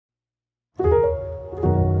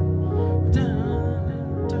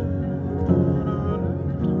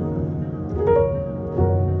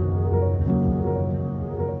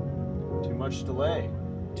much delay,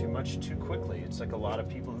 too much too quickly. It's like a lot of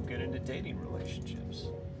people who get into dating relationships.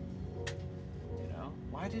 You know,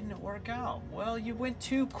 why didn't it work out? Well, you went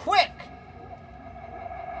too quick.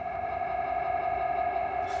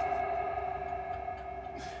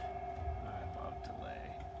 I love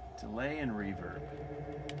delay. Delay and reverb.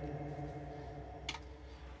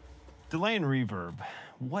 Delay and reverb,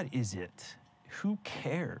 what is it? Who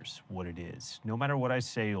cares what it is? No matter what I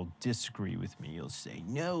say, you'll disagree with me. You'll say,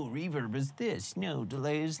 no, reverb is this. No,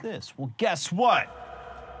 delay is this. Well, guess what?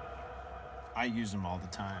 I use them all the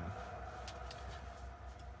time.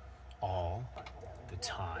 All the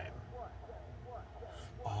time.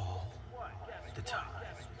 All the time.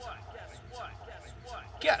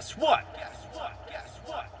 Guess what?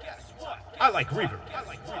 I like reverb. I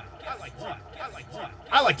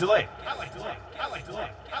like delay.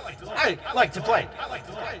 I like to play.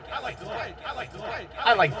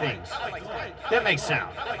 I like things that make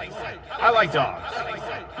sound. I like dogs,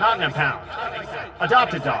 not in a pound.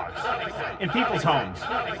 Adopted dogs in people's homes.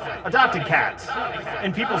 Adopted cats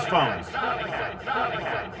in people's phones.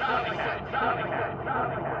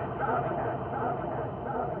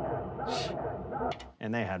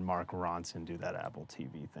 And they had Mark Ronson do that Apple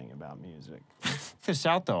TV thing about music. This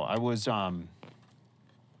out though, I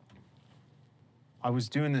was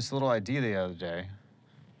doing this little idea the other day.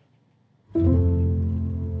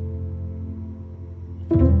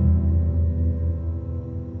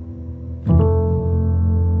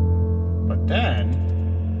 But then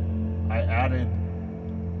I added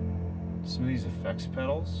some of these effects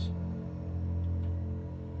pedals.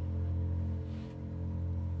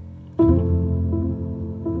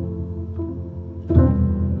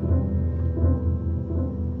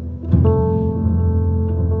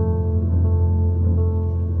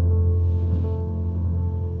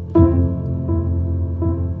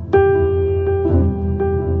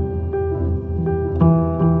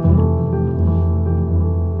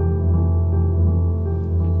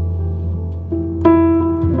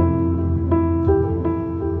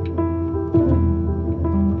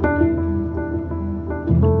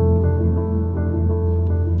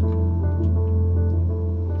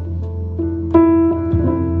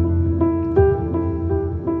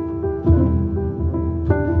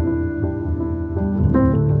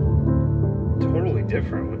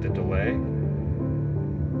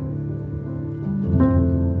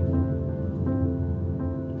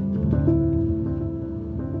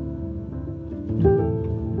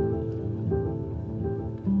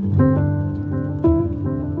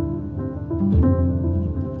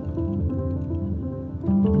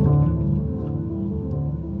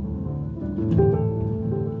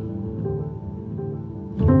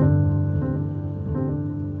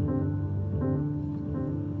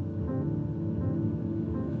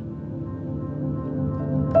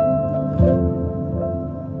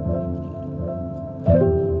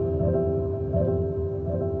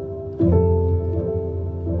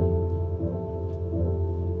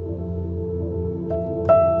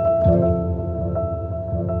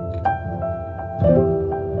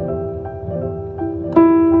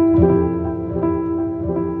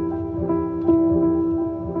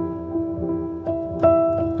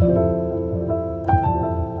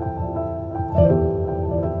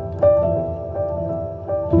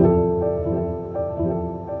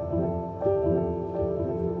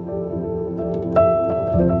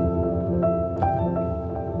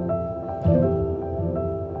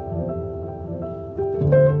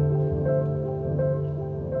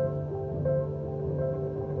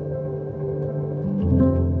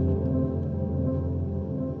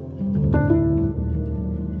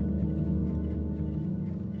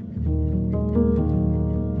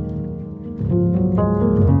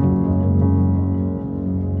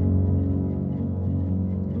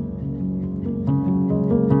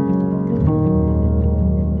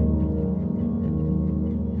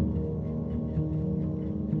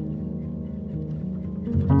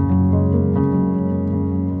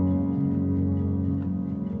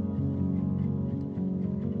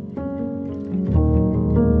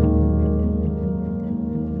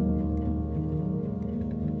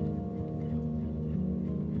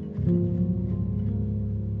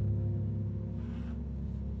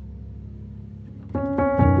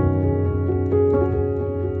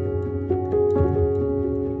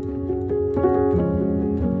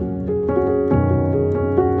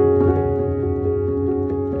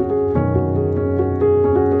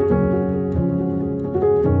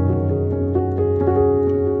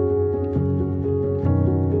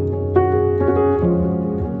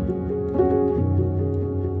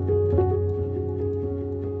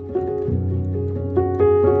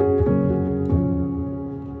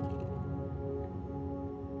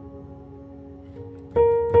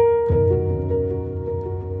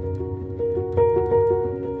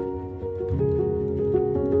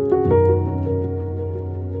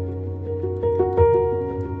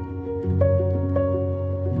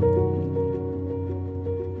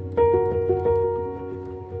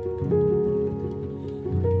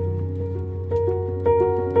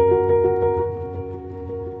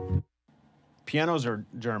 Pianos are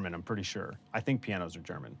German, I'm pretty sure. I think pianos are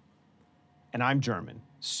German. And I'm German.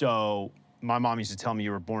 So my mom used to tell me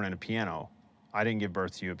you were born in a piano. I didn't give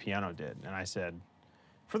birth to you, a piano did. And I said,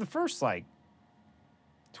 for the first like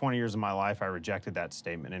 20 years of my life, I rejected that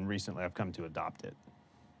statement. And recently I've come to adopt it,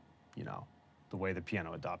 you know, the way the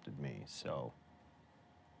piano adopted me. So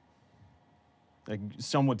like,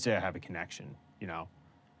 some would say I have a connection, you know,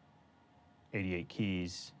 88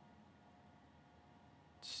 keys.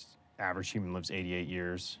 Average human lives 88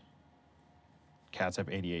 years. Cats have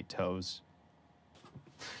 88 toes.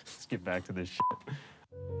 Let's get back to this shit.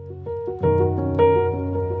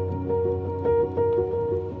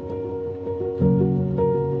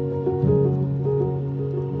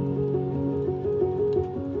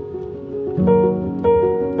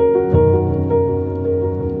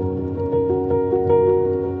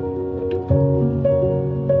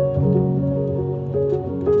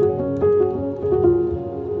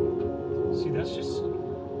 See, that's just,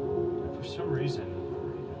 for some reason,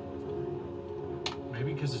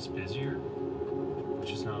 maybe because it's busier,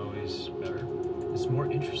 which is not always better, it's more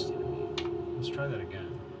interesting to me. Let's try that again.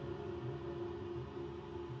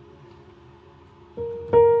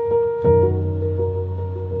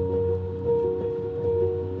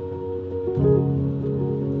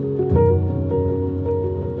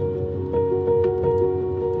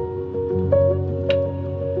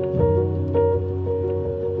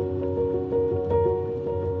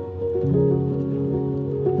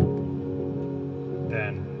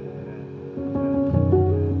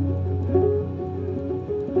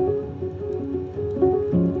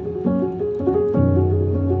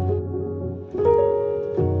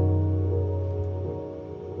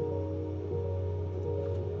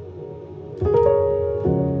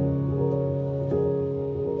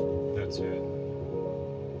 That's it.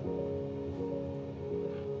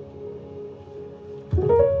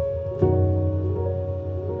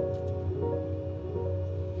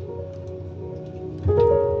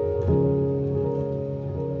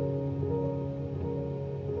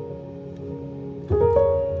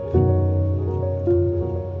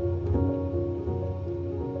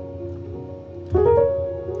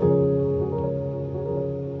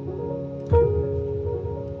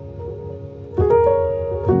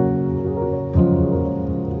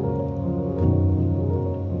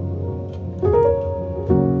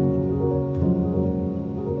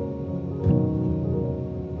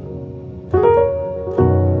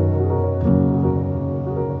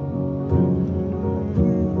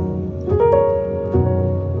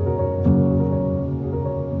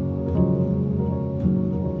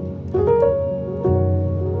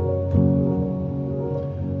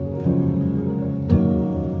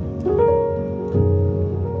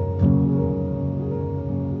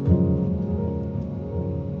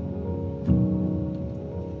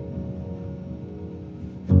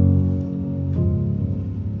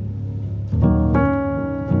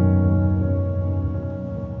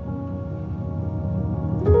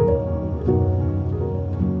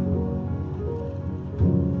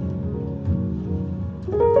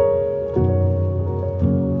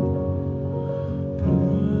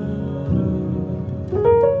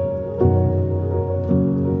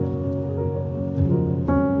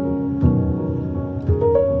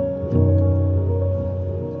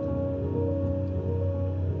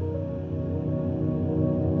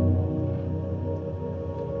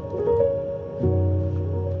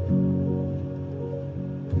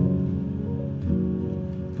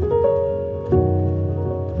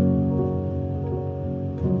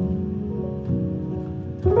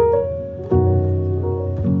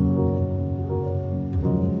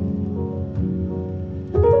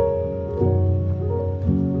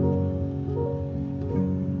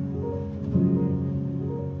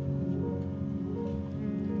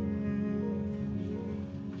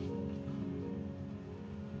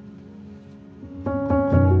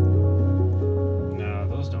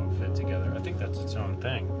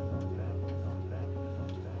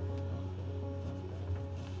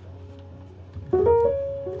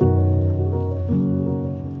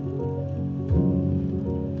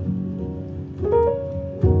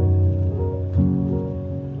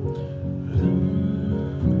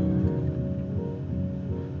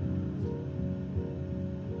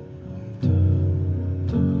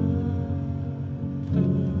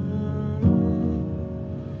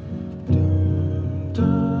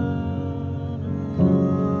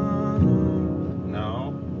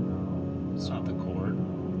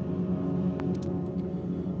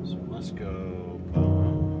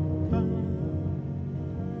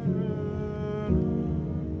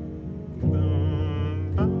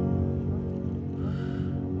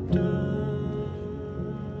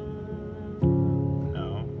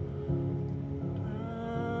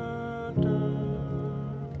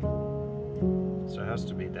 has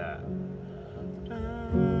to be that.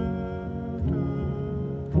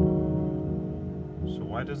 So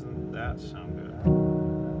why doesn't that sound good?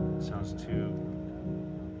 It sounds too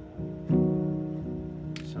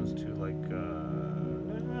like,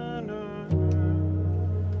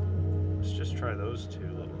 let's just try those two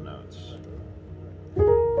little notes.